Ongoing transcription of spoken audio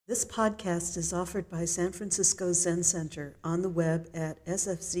This podcast is offered by San Francisco Zen Center on the web at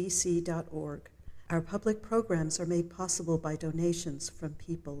sfzc.org. Our public programs are made possible by donations from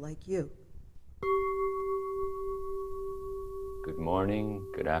people like you. Good morning,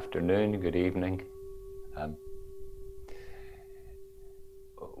 good afternoon, good evening.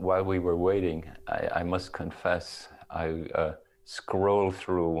 While we were waiting, I must confess, I scrolled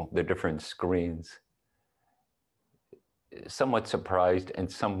through the different screens, somewhat surprised and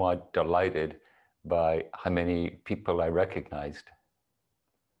somewhat delighted by how many people I recognized.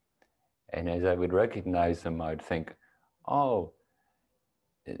 And as I would recognize them, I'd think, oh,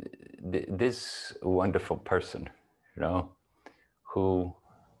 this wonderful person, who,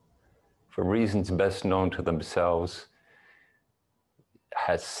 for reasons best known to themselves,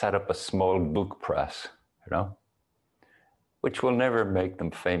 has set up a small book press, which will never make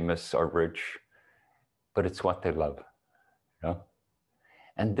them famous or rich, but it's what they love,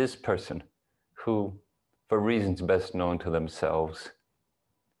 And this person, who, for reasons best known to themselves,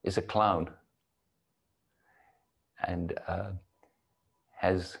 is a clown and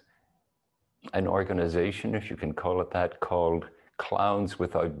has an organization, if you can call it that, called Clowns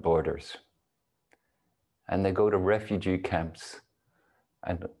Without Borders. And they go to refugee camps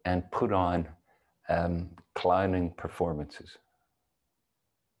and put on clowning performances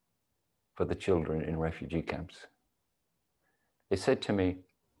for the children in refugee camps. They said to me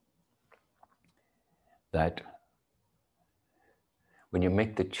that when you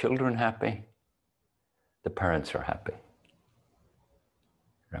make the children happy, the parents are happy.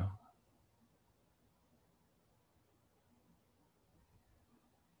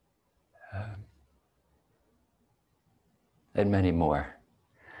 And many more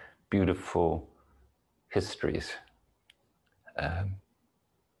beautiful histories.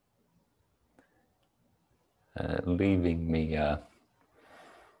 Leaving me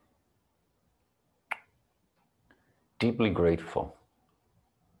deeply grateful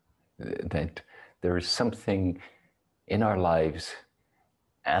that there is something in our lives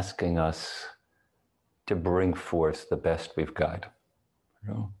asking us to bring forth the best we've got.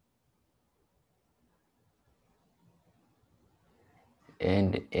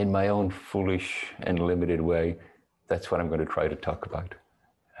 And in my own foolish and limited way, that's what I'm going to try to talk about.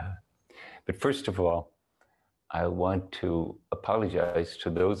 But first of all, I want to apologize to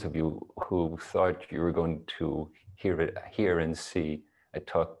those of you who thought you were going to hear and see a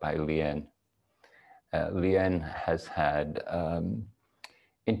talk by Leanne. Leanne has had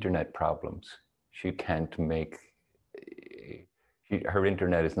internet problems. She can't make, her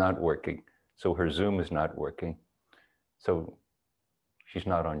internet is not working, so her Zoom is not working. So she's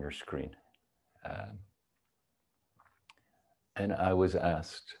not on your screen. And I was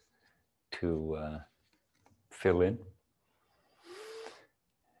asked to fill in,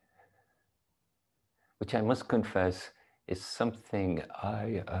 which I must confess is something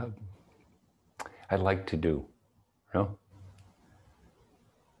I like to do,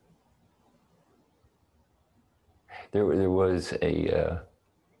 There was a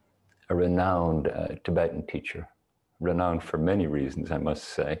renowned Tibetan teacher, renowned for many reasons, I must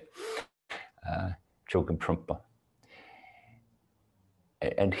say, Chogyam Trungpa.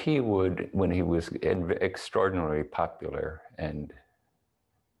 And he would, when he was extraordinarily popular and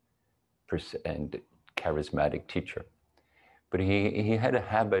charismatic teacher, but he had a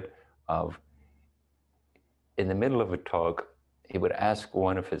habit of, in the middle of a talk, he would ask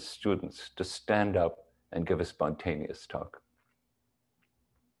one of his students to stand up and give a spontaneous talk.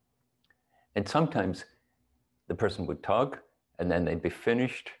 And sometimes the person would talk, and then they'd be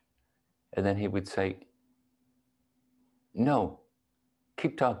finished, and then he would say, no,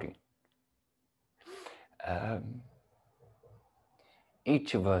 keep talking.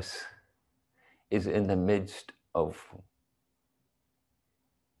 Each of us is in the midst of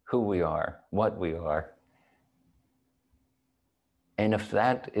who we are, what we are. And if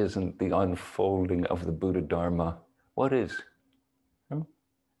that isn't the unfolding of the Buddha Dharma, what is?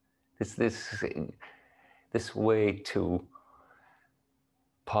 This way to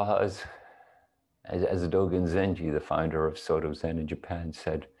pause, as Dogen Zenji, the founder of Soto Zen in Japan,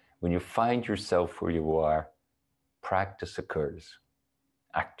 said, when you find yourself where you are, practice occurs,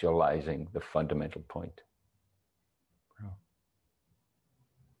 actualizing the fundamental point.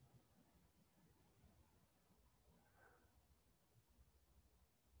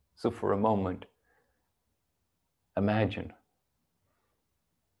 So for a moment, imagine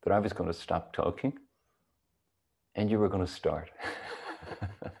that I was going to stop talking and you were going to start.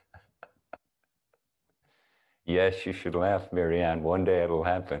 Yes, you should laugh, Marianne. One day it'll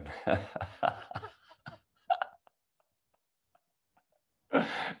happen.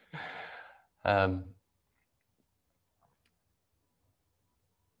 Um,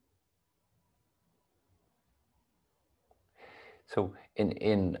 so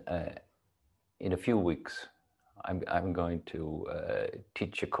in a few weeks, I'm going to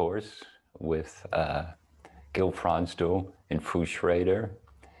teach a course with Gil Fronsdal and Fu Schrader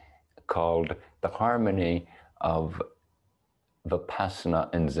called The Harmony of Vipassana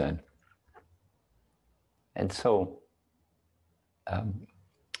and Zen. And so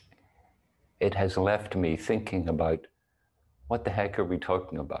it has left me thinking about what the heck are we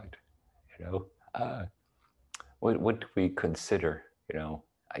talking about? You know, what do we consider? You know,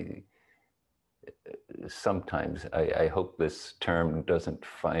 sometimes I hope this term doesn't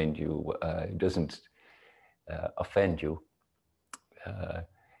find you, doesn't offend you.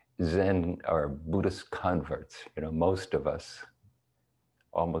 Zen are Buddhist converts. You know, most of us,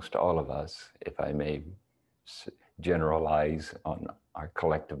 almost all of us, if I may generalize on our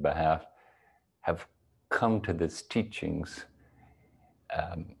collective behalf, have come to these teachings.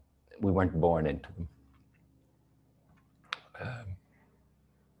 We weren't born into them.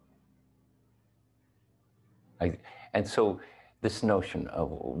 And so this notion of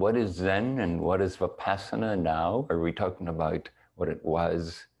what is Zen and what is Vipassana now, are we talking about what it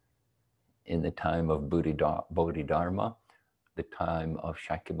was in the time of Bodhidharma, the time of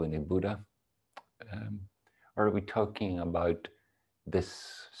Shakyamuni Buddha? Or are we talking about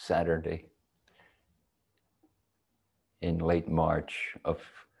this Saturday in late March of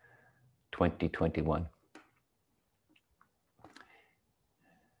 2021?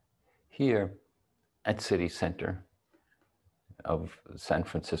 Here at City Center of San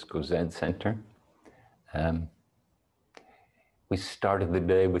Francisco Zen Center, we started the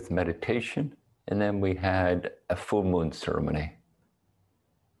day with meditation, and then we had a full moon ceremony,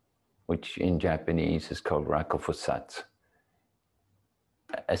 which in Japanese is called Rakufusatsu,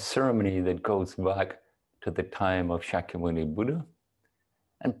 a ceremony that goes back to the time of Shakyamuni Buddha,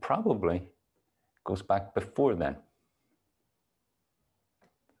 and probably goes back before then.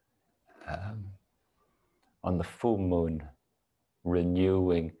 On the full moon,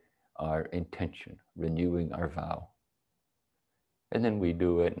 renewing our intention, renewing our vow. And then we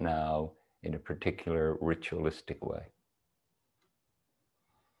do it now in a particular ritualistic way.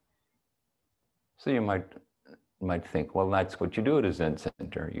 So you might think, well, that's what you do at a Zen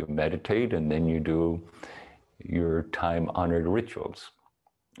center. You meditate and then you do your time-honored rituals,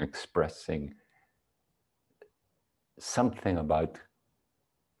 expressing something about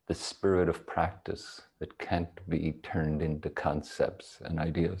the spirit of practice that can't be turned into concepts and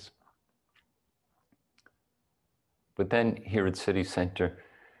ideas. But then here at City Center,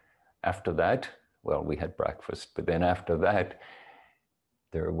 after that, well, we had breakfast, but then after that,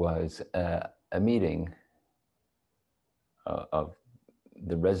 there was a meeting of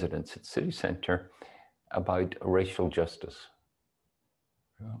the residents at City Center about racial justice.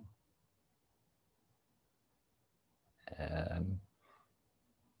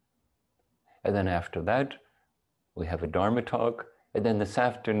 And then after that, we have a Dharma talk. And then this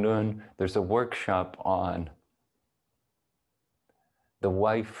afternoon, there's a workshop on the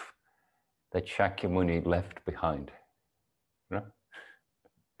wife that Shakyamuni left behind. You know?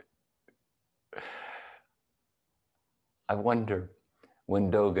 I wonder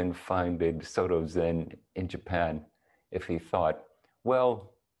when Dogen founded Soto Zen in Japan, if he thought,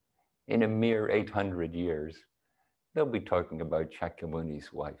 well, in a mere 800 years, they'll be talking about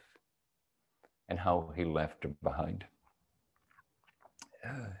Shakyamuni's wife and how he left her behind.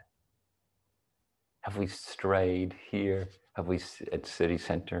 Have we strayed here? Have we at City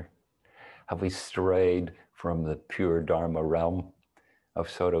Center? Have we strayed from the pure Dharma realm of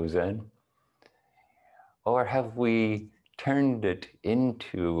Soto Zen? Or have we turned it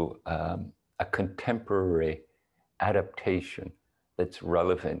into a contemporary adaptation that's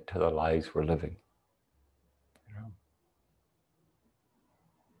relevant to the lives we're living? You know?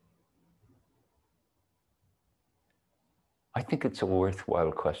 I think it's a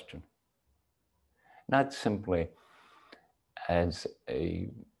worthwhile question. Not simply as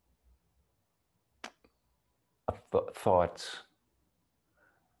thoughts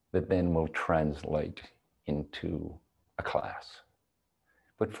that then will translate into a class,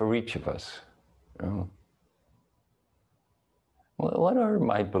 but for each of us. You know, what are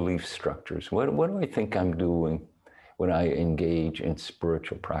my belief structures? What do I think I'm doing when I engage in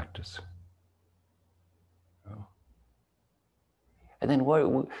spiritual practice? You know? And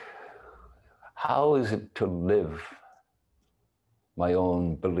then how is it to live my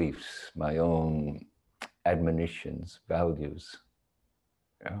own beliefs, my own admonitions, values?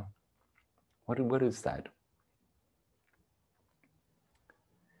 You know? What is that?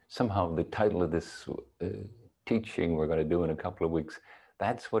 somehow the title of this teaching we're going to do in a couple of weeks,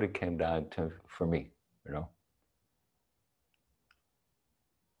 that's what it came down to for me, you know.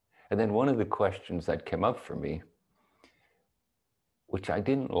 And then one of the questions that came up for me, which I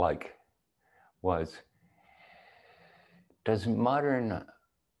didn't like, was, does modern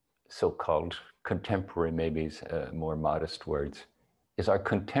so-called contemporary, maybe more modest words, is our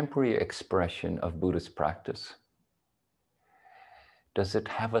contemporary expression of Buddhist practice, does it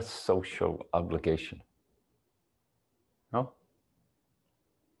have a social obligation? No?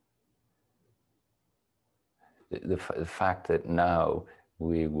 The fact that now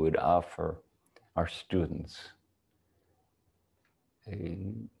we would offer our students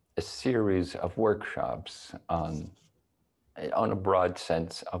a series of workshops on a broad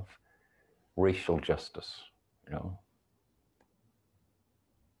sense of racial justice, you know.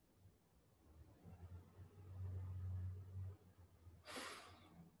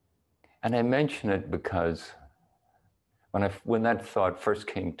 And I mention it because when that thought first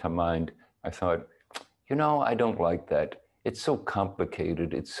came to mind, I thought, you know, I don't like that. It's so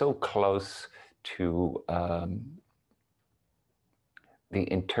complicated. It's so close to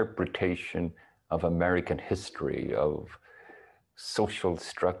the interpretation of American history, of social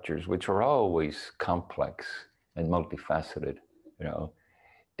structures, which are always complex and multifaceted. You know,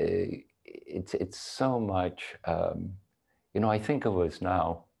 it's so much. You know, I think of us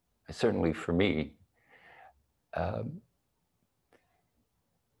now, certainly for me,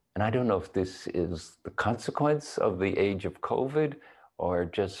 and I don't know if this is the consequence of the age of COVID or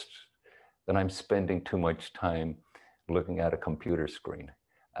just that I'm spending too much time looking at a computer screen.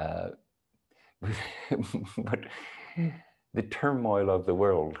 But the turmoil of the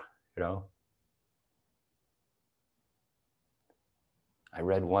world, you know. I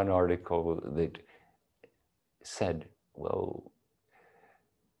read one article that said, well,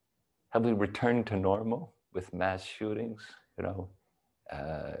 have we returned to normal with mass shootings, you know?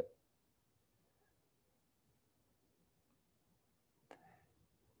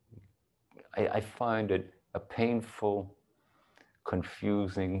 I find it a painful,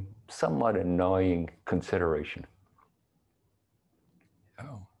 confusing, somewhat annoying consideration.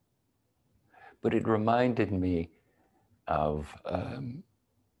 Oh. But it reminded me of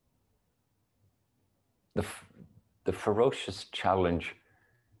the ferocious challenge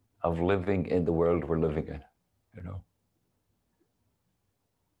of living in the world we're living in, you know.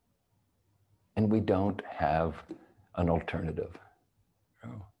 And we don't have an alternative.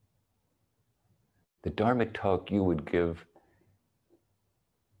 No. The Dharma talk you would give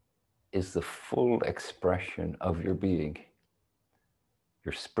is the full expression of your being,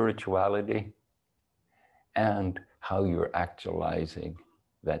 your spirituality, and how you're actualizing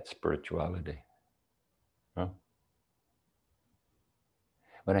that spirituality. Huh?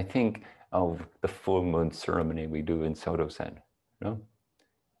 When I think of the full moon ceremony we do in Soto Zen, you know,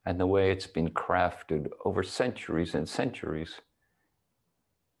 and the way it's been crafted over centuries and centuries,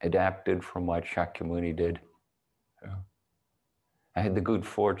 adapted from what Shakyamuni did. Yeah. I had the good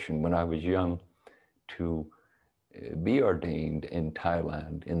fortune when I was young to be ordained in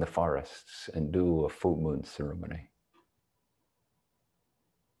Thailand in the forests and do a full moon ceremony.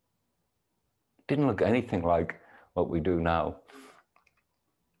 It didn't look anything like what we do now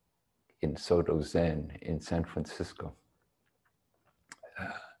in Soto Zen in San Francisco.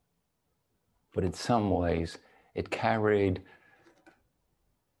 But in some ways, it carried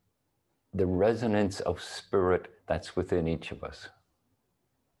the resonance of spirit that's within each of us.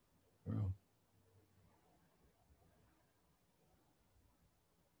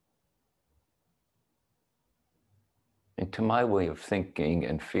 And to my way of thinking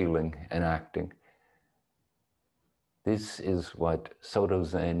and feeling and acting, this is what Soto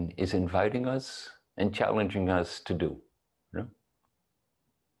Zen is inviting us and challenging us to do. You know?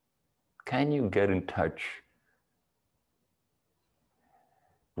 Can you get in touch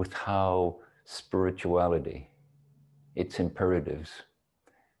with how spirituality, its imperatives,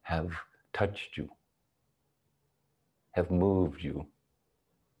 have touched you, have moved you,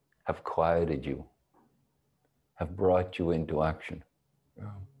 have quieted you, have brought you into action?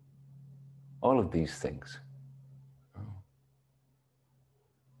 Oh. All of these things. Oh.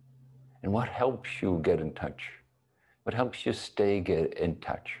 And what helps you get in touch? What helps you get in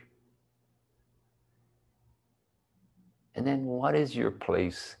touch? And then what is your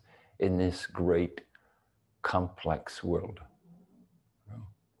place in this great, complex world? Oh.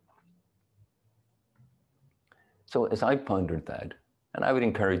 So as I pondered that, and I would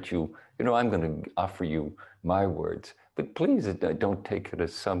encourage you, you know, I'm going to offer you my words, but please don't take it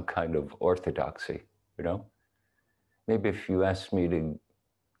as some kind of orthodoxy, you know? Maybe if you asked me to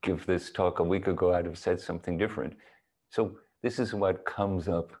give this talk a week ago, I'd have said something different. So this is what comes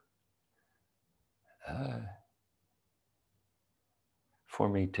up for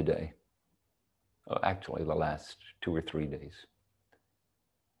me today. Actually, the last 2 or 3 days.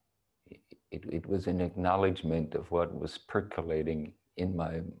 It was an acknowledgement of what was percolating in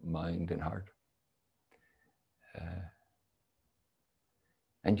my mind and heart.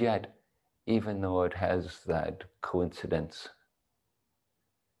 And yet, even though it has that coincidence,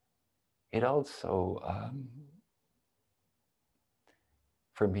 it also,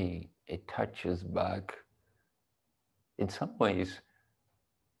 for me, it touches back in some ways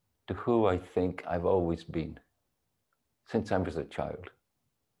to who I think I've always been since I was a child,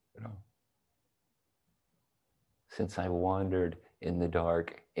 you know. Since I wandered in the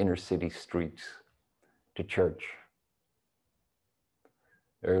dark inner city streets to church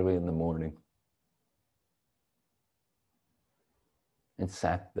early in the morning and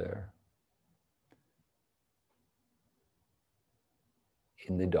sat there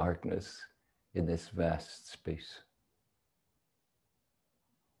in the darkness in this vast space.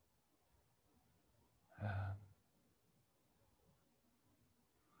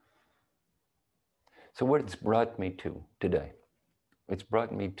 So what it's brought me to today, it's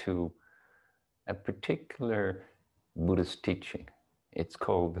brought me to a particular Buddhist teaching. It's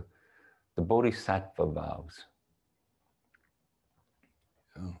called the Bodhisattva vows.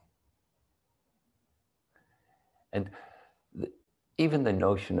 Oh. And even the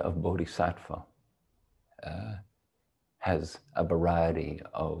notion of bodhisattva has a variety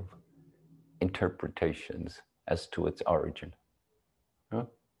of interpretations as to its origin. Huh?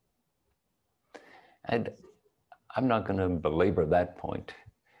 And I'm not going to belabor that point,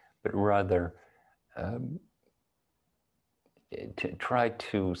 but rather to try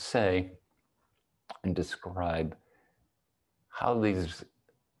to say and describe how these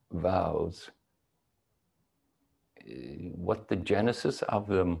vows, what the genesis of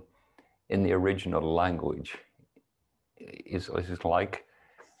them in the original language is like,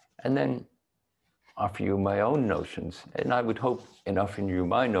 and then offer you my own notions. And I would hope in offering you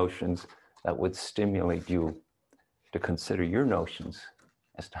my notions that would stimulate you to consider your notions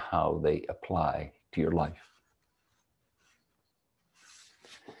as to how they apply to your life.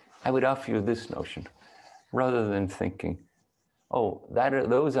 I would offer you this notion, rather than thinking, oh,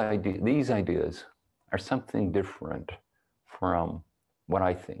 these ideas are something different from what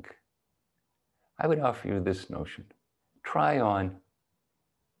I think. I would offer you this notion. Try on,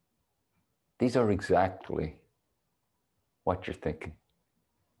 these are exactly what you're thinking.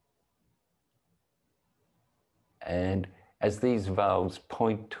 And as these vows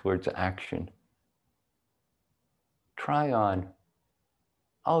point towards action, try on,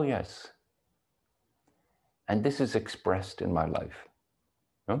 oh yes, and this is expressed in my life.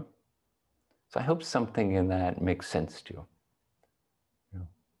 Huh? So I hope something in that makes sense to you.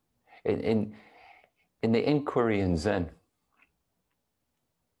 In the inquiry in Zen,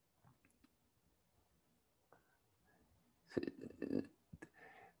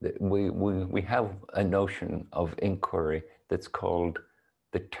 we have a notion of inquiry that's called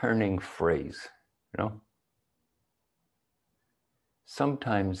the turning phrase, you know?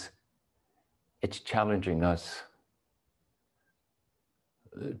 Sometimes it's challenging us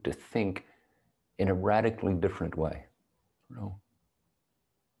to think in a radically different way, you know?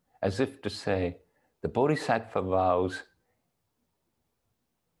 As if to say, the Bodhisattva vows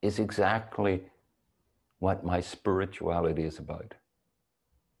is exactly what my spirituality is about.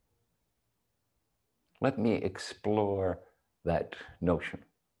 Let me explore that notion.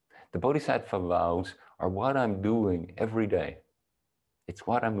 The Bodhisattva vows are what I'm doing every day. It's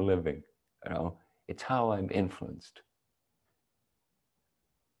what I'm living, you know. It's how I'm influenced.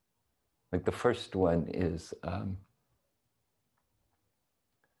 Like the first one is,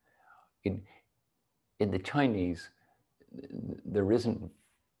 in the Chinese, there isn't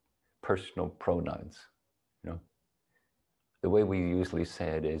personal pronouns, you know. The way we usually say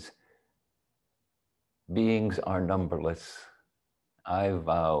it is, beings are numberless. I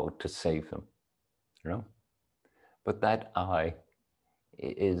vow to save them, you know. But that I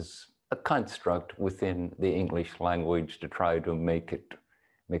is a construct within the English language to try to make it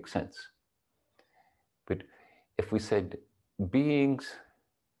make sense. But if we said beings,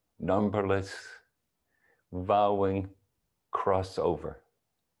 numberless, vowing, crossover,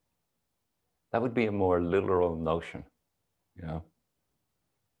 that would be a more literal notion, you know.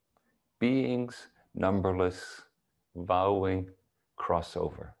 Beings, numberless, vowing,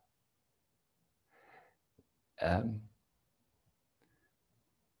 crossover. And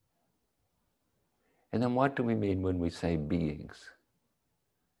then what do we mean when we say beings?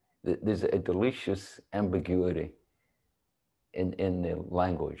 there's a delicious ambiguity in the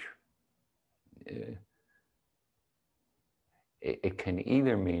language. It can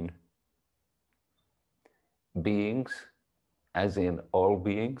either mean beings, as in all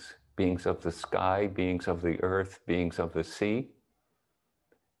beings, beings of the sky, beings of the earth, beings of the sea,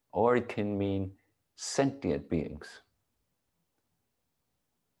 or it can mean sentient beings.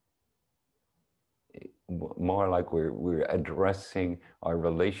 More like we're addressing our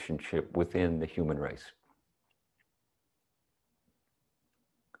relationship within the human race.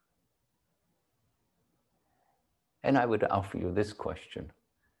 And I would offer you this question.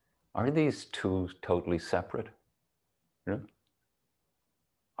 Are these two totally separate? You know?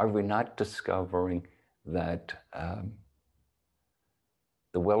 Are we not discovering that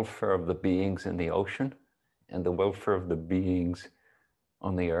the welfare of the beings in the ocean and the welfare of the beings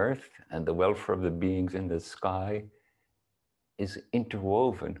on the earth and the welfare of the beings in the sky is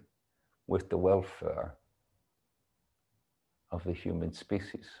interwoven with the welfare of the human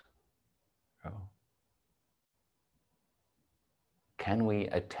species? You know? Can we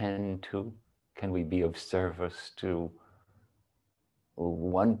attend to, can we be of service to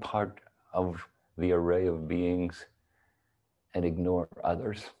one part of the array of beings and ignore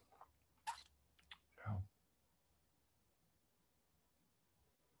others? No.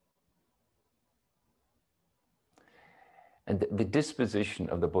 And the disposition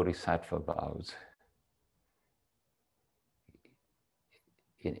of the Bodhisattva vows,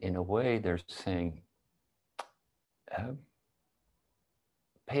 in a way, they're saying,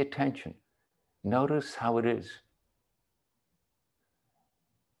 pay attention, notice how it is,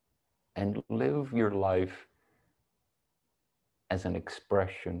 and live your life as an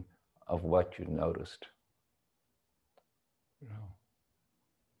expression of what you noticed. You know.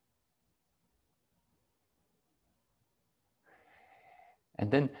 And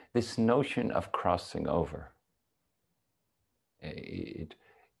then this notion of crossing over,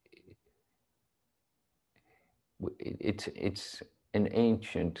 it's an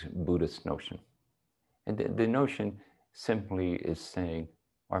ancient Buddhist notion. And the notion simply is saying,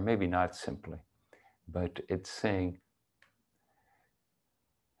 or maybe not simply, but it's saying,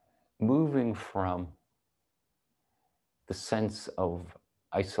 moving from the sense of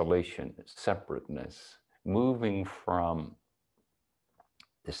isolation, separateness, moving from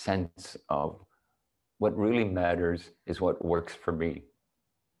the sense of what really matters is what works for me.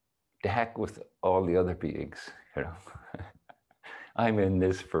 To heck with all the other beings, you know. I'm in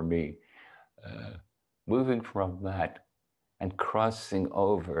this for me. Moving from that and crossing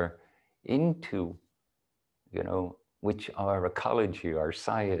over into, you know, which our ecology, our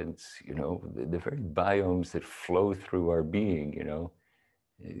science, you know, the very biomes that flow through our being, you know.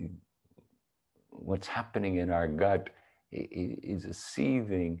 What's happening in our gut is a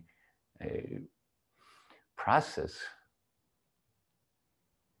seething process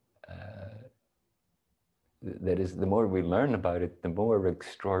that is, the more we learn about it, the more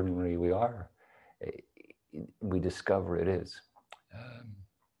extraordinary we are. We discover it is.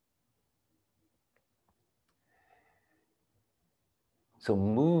 So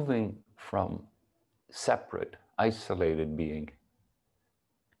moving from separate, isolated being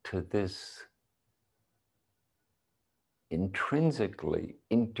to this intrinsically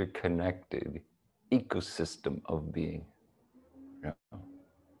interconnected ecosystem of being. You know?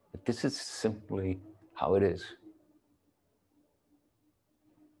 But this is simply how it is.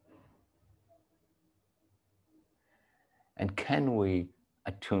 And can we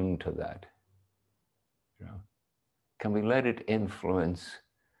attune to that? You know? Can we let it influence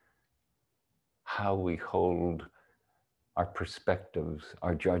how we hold our perspectives,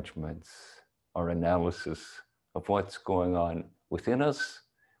 our judgments, our analysis of what's going on within us,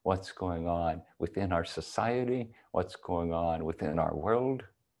 what's going on within our society, what's going on within our world?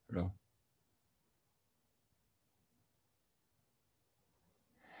 You know?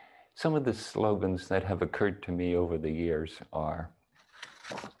 Some of the slogans that have occurred to me over the years are,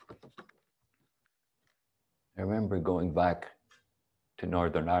 I remember going back to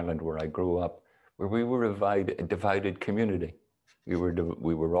Northern Ireland where I grew up, where we were a divided community. We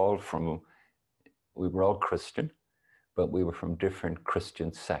were all Christian, but we were from different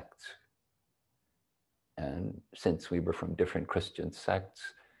Christian sects. And since we were from different Christian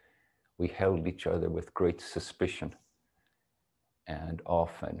sects, we held each other with great suspicion and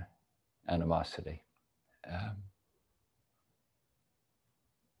often animosity.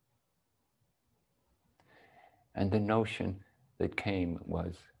 And the notion that came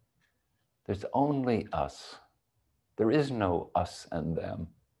was, there's only us. There is no us and them.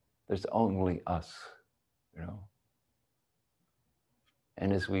 There's only us, you know.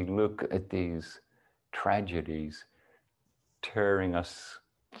 And as we look at these tragedies tearing us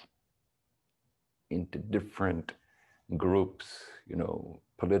into different groups,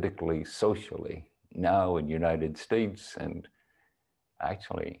 politically, socially, now in the United States and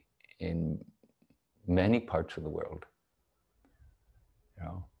actually in many parts of the world,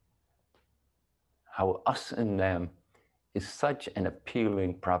 how us and them is such an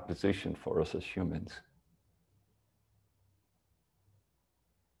appealing proposition for us as humans.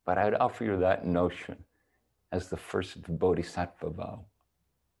 But I'd offer you that notion as the first bodhisattva vow.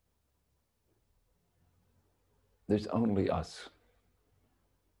 There's only us.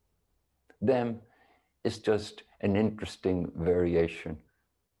 Them is just an interesting variation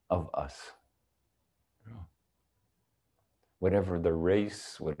of us. Whatever their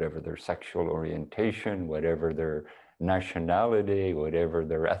race, whatever their sexual orientation, whatever their nationality, whatever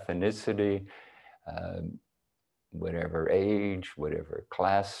their ethnicity, whatever age, whatever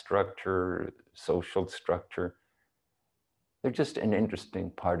class structure, social structure, they're just an interesting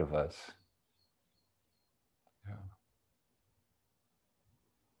part of us.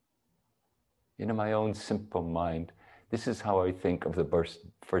 In my own simple mind, this is how I think of the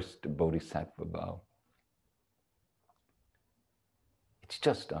first bodhisattva vow. It's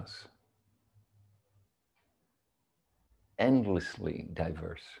just us. Endlessly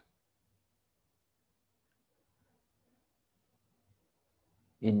diverse.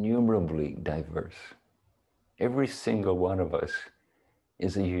 Innumerably diverse. Every single one of us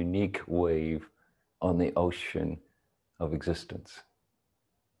is a unique wave on the ocean of existence.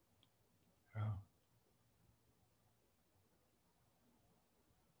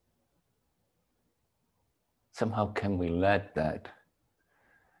 Somehow can we let that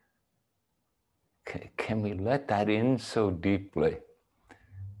in so deeply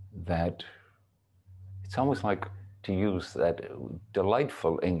that it's almost like, to use that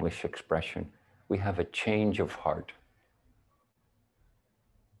delightful English expression, we have a change of heart.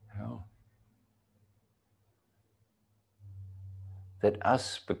 That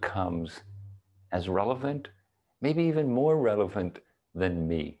us becomes as relevant, maybe even more relevant than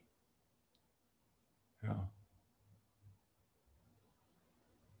me.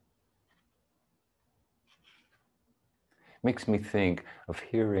 Makes me think of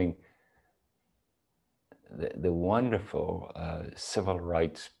hearing the wonderful civil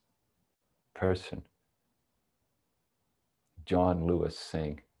rights person, John Lewis,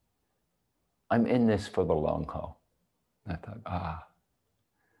 saying, "I'm in this for the long haul." And I thought,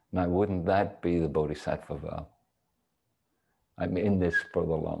 now wouldn't that be the bodhisattva vow? I'm in this for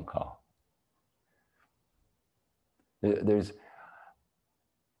the long haul. There's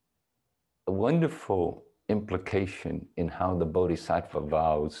a wonderful implication in how the bodhisattva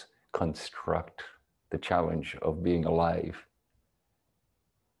vows construct the challenge of being alive.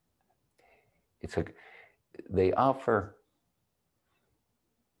 They offer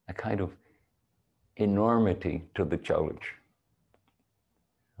a kind of enormity to the challenge.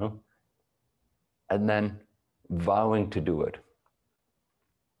 And then vowing to do it.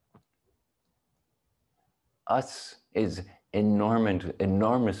 Us is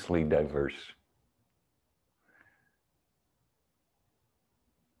enormously diverse.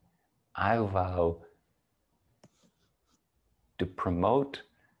 I vow to promote,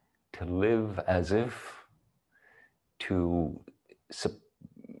 to live as if, to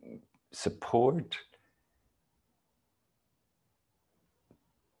support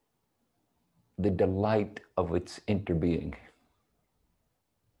the delight of its interbeing.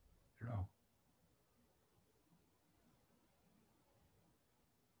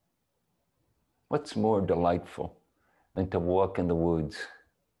 What's more delightful than to walk in the woods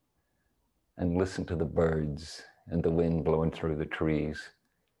and listen to the birds and the wind blowing through the trees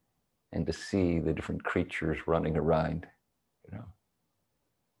and to see the different creatures running around,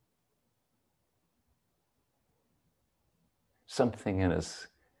 Something in us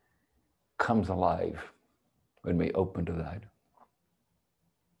comes alive when we open to that.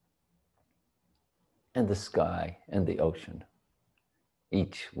 And the sky and the ocean,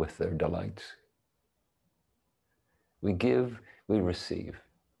 each with their delights. We give, we receive.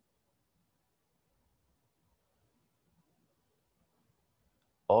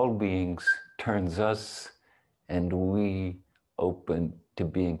 All beings turns us and we open to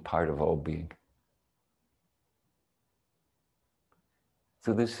being part of all being.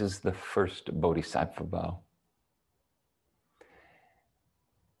 So this is the first bodhisattva vow.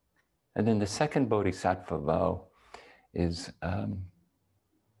 And then the second bodhisattva vow is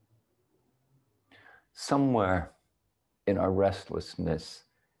somewhere in our restlessness,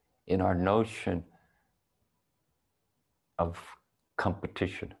 in our notion of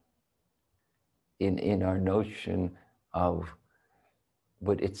competition, in our notion of,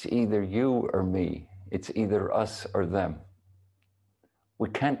 but it's either you or me, it's either us or them. We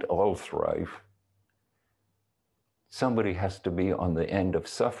can't all thrive. Somebody has to be on the end of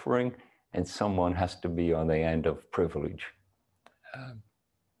suffering, and someone has to be on the end of privilege.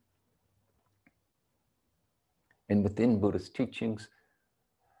 And within Buddhist teachings,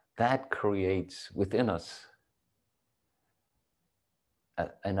 that creates within us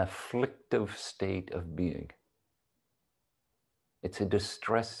an afflictive state of being. It's a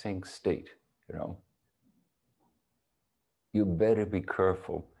distressing state, you know. You better be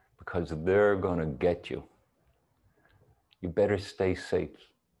careful because they're going to get you. You better stay safe.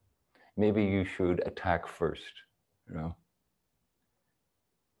 Maybe you should attack first, you know.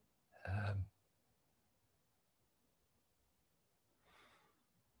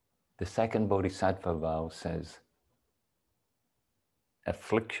 The second Bodhisattva vow says,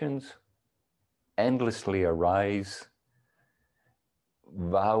 afflictions endlessly arise,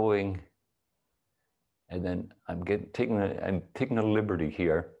 vowing, and then I'm taking a liberty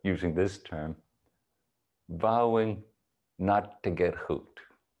here using this term, vowing not to get hooked.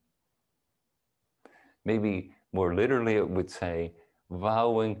 Maybe more literally it would say,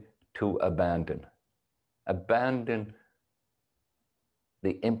 vowing to abandon. Abandon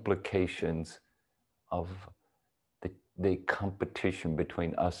the implications of the competition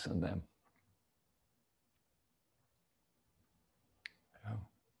between us and them.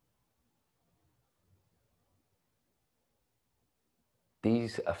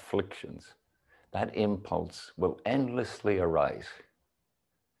 These afflictions, that impulse will endlessly arise.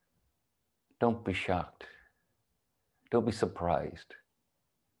 Don't be shocked. Don't be surprised.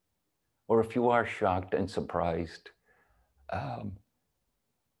 Or if you are shocked and surprised,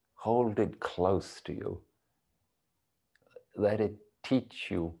 hold it close to you. Let it teach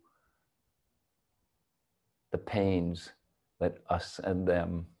you the pains that us and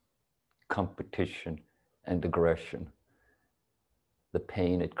them, competition and aggression, the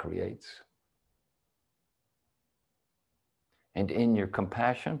pain it creates. And in your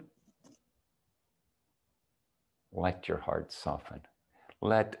compassion, let your heart soften.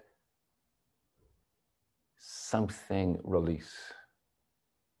 Let something release.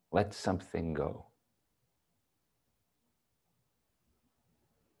 Let something go.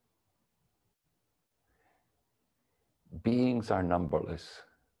 Beings are numberless.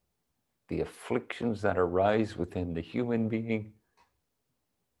 The afflictions that arise within the human being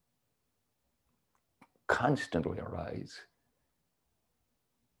constantly arise.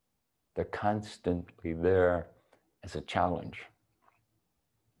 They're constantly there as a challenge.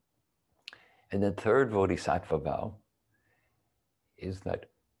 And the third Bodhisattva vow is that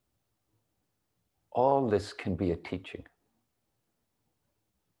all this can be a teaching.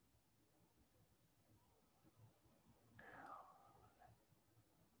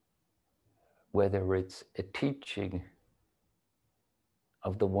 Whether it's a teaching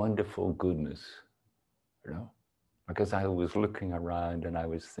of the wonderful goodness, you know, because I was looking around and I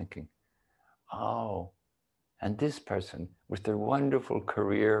was thinking, oh, and this person with their wonderful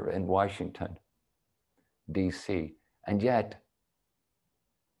career in Washington, DC, and yet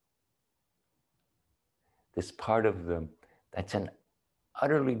this part of them that's an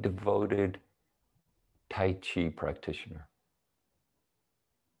utterly devoted Tai Chi practitioner.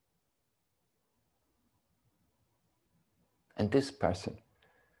 And this person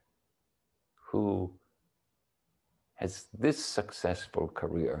who has this successful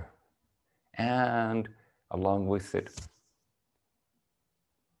career and along with it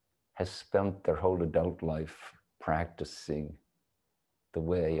has spent their whole adult life practicing the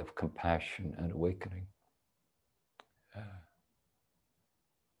way of compassion and awakening.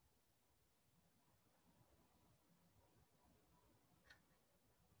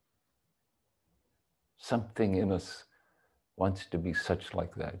 Something in us wants to be such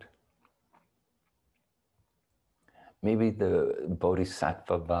like that. Maybe the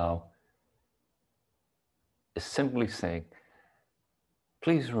Bodhisattva vow is simply saying,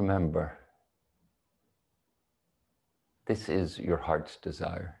 please remember, this is your heart's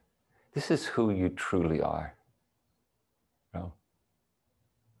desire. This is who you truly are. You know?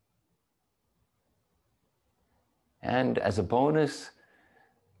 And as a bonus,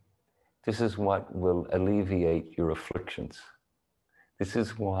 this is what will alleviate your afflictions. This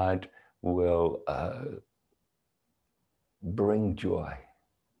is what will bring joy.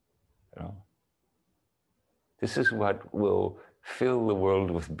 You know? This is what will fill the world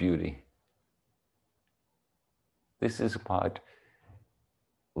with beauty. This is what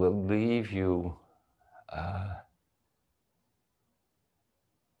will leave you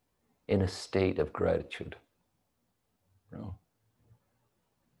in a state of gratitude. You know?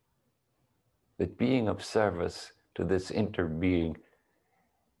 That being of service to this interbeing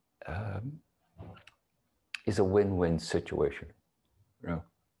is a win-win situation. You know?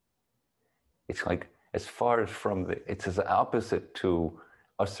 It's like, as far as it's as opposite to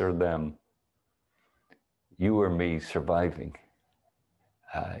us or them, you or me surviving.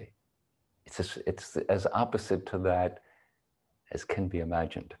 It's as opposite to that as can be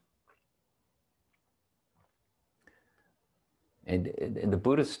imagined. And in the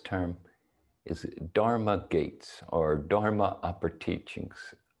Buddhist term is Dharma gates, or Dharma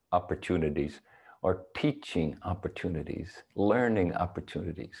opportunities, or teaching opportunities, learning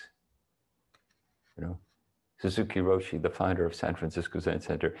opportunities. You know, Suzuki Roshi, the founder of San Francisco Zen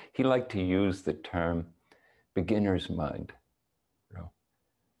Center, he liked to use the term beginner's mind. You know,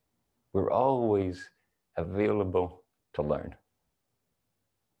 we're always available to learn.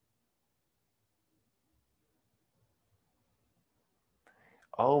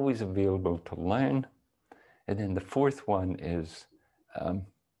 Always available to learn. And then the fourth one is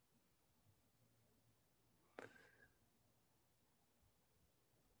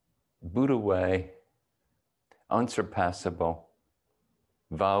Buddha way, unsurpassable,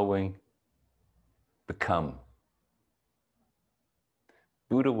 vowing, become.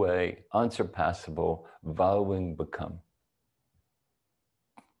 Buddha way, unsurpassable, vowing, become.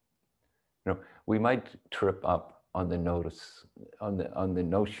 You know, we might trip up on the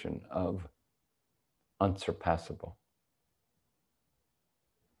notion of unsurpassable.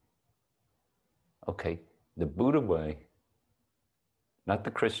 Okay, the Buddha way, not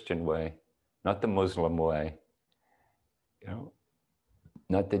the Christian way, not the Muslim way, you know,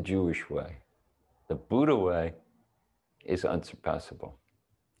 not the Jewish way. The Buddha way is unsurpassable.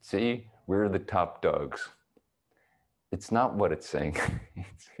 See, we're the top dogs. It's not what it's saying.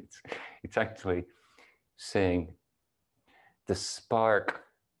 It's actually saying the spark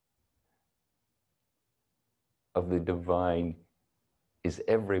of the divine is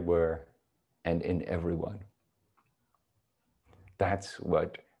everywhere and in everyone. That's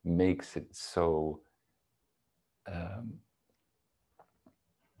what makes it so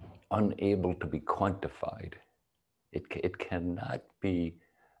unable to be quantified. It cannot be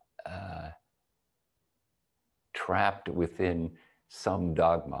trapped within some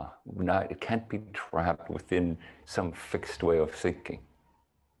dogma. It can't be trapped within some fixed way of thinking.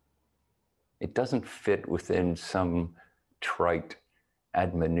 It doesn't fit within some trite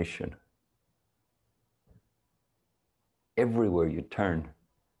admonition. Everywhere you turn,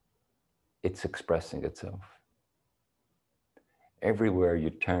 it's expressing itself. Everywhere you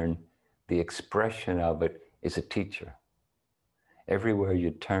turn, the expression of it is a teacher. Everywhere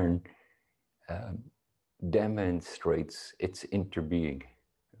you turn, demonstrates its interbeing.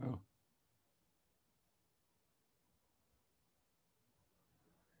 You know?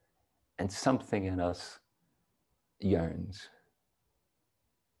 And something in us yearns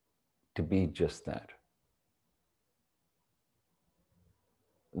to be just that.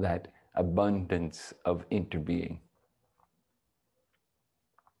 That abundance of interbeing.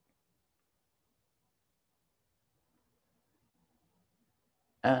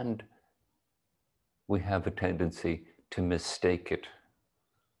 And we have a tendency to mistake it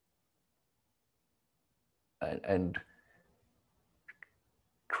and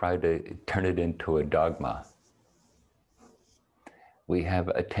try to turn it into a dogma. We have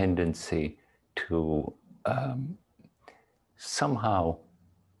a tendency to somehow,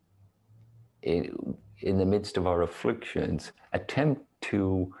 in the midst of our afflictions, attempt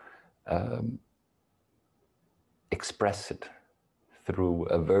to express it through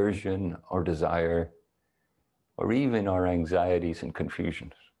aversion or desire, or even our anxieties and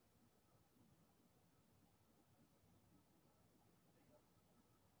confusions.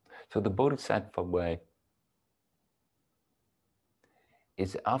 So the Bodhisattva way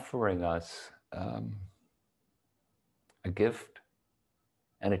is offering us a gift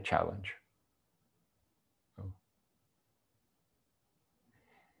and a challenge.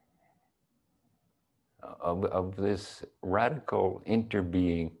 Of this radical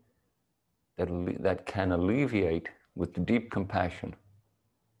interbeing that can alleviate with deep compassion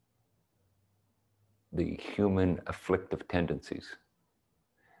the human afflictive tendencies,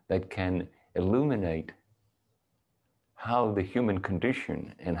 that can illuminate how the human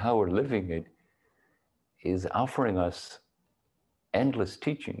condition and how we're living it is offering us endless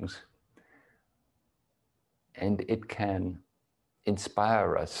teachings, and it can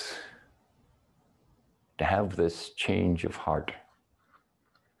inspire us to have this change of heart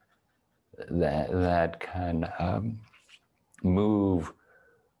that can move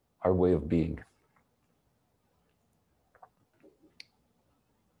our way of being.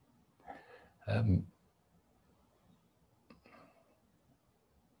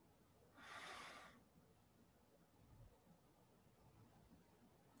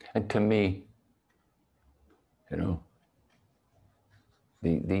 And to me, you know,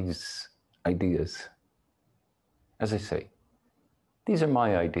 these ideas, as I say, these are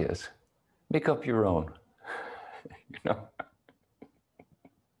my ideas. Make up your own, you know.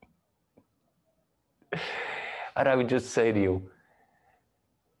 And I would just say to you,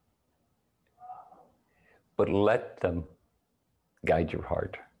 but let them guide your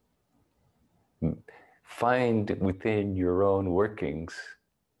heart. Find within your own workings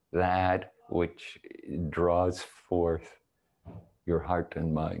that which draws forth your heart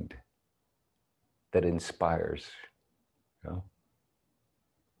and mind, that inspires, you know,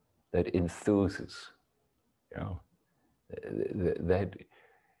 that enthuses, you know,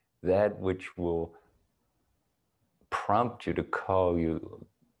 that which will prompt you to call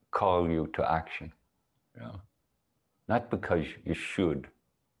you to action, you know, not because you should,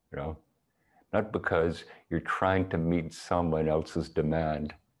 you know, not because you're trying to meet someone else's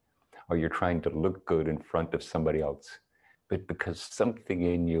demand or you're trying to look good in front of somebody else, but because something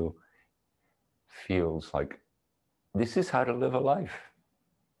in you feels like this is how to live a life,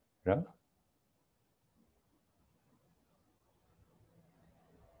 you know?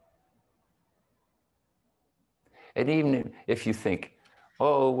 And even if you think,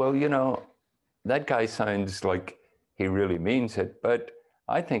 oh, well, you know, that guy sounds like he really means it, but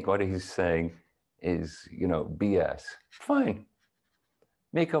I think what he's saying is, you know, BS. Fine.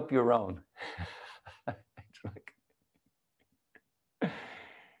 Make up your own. It's like,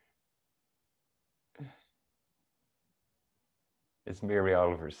 as Mary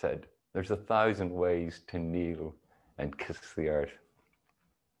Oliver said, there's 1,000 ways to kneel and kiss the earth.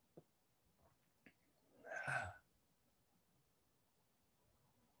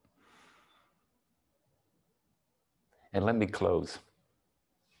 And let me close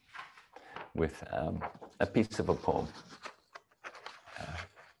with a piece of a poem.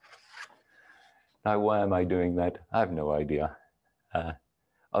 Now, why am I doing that? I have no idea,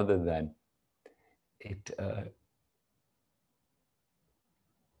 other than it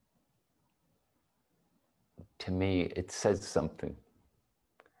to me, it says something.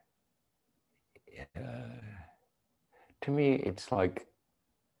 To me, it's like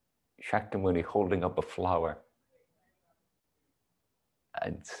Shakyamuni holding up a flower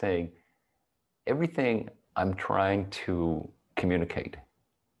and saying, everything I'm trying to communicate,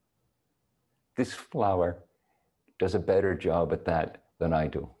 this flower does a better job at that than I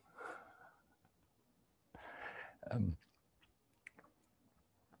do.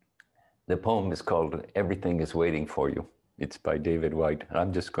 The poem is called Everything is Waiting for You. It's by David Whyte. And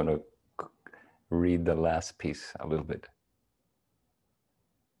I'm just going to read the last piece a little bit.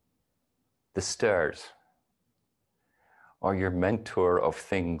 The stars are your mentor of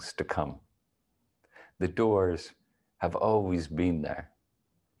things to come. The doors have always been there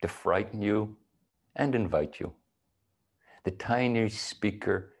to frighten you and invite you. The tiny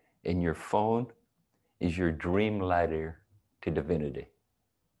speaker in your phone is your dream ladder to divinity.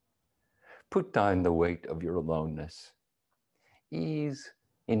 Put down the weight of your aloneness. Ease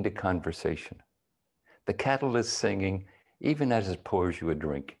into conversation. The kettle is singing even as it pours you a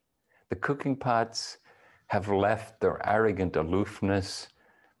drink. The cooking pots have left their arrogant aloofness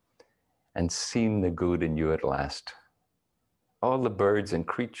and seen the good in you at last. All the birds and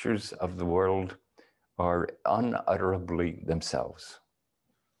creatures of the world are unutterably themselves.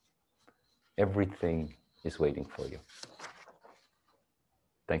 Everything is waiting for you.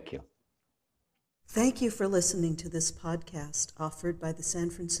 Thank you. Thank you for listening to this podcast offered by the San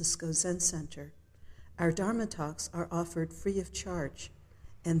Francisco Zen Center. Our Dharma talks are offered free of charge,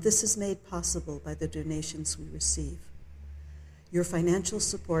 and this is made possible by the donations we receive. Your financial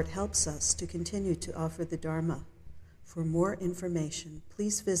support helps us to continue to offer the Dharma. For more information,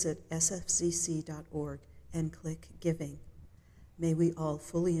 please visit sfzc.org and click Giving. May we all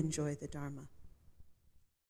fully enjoy the Dharma.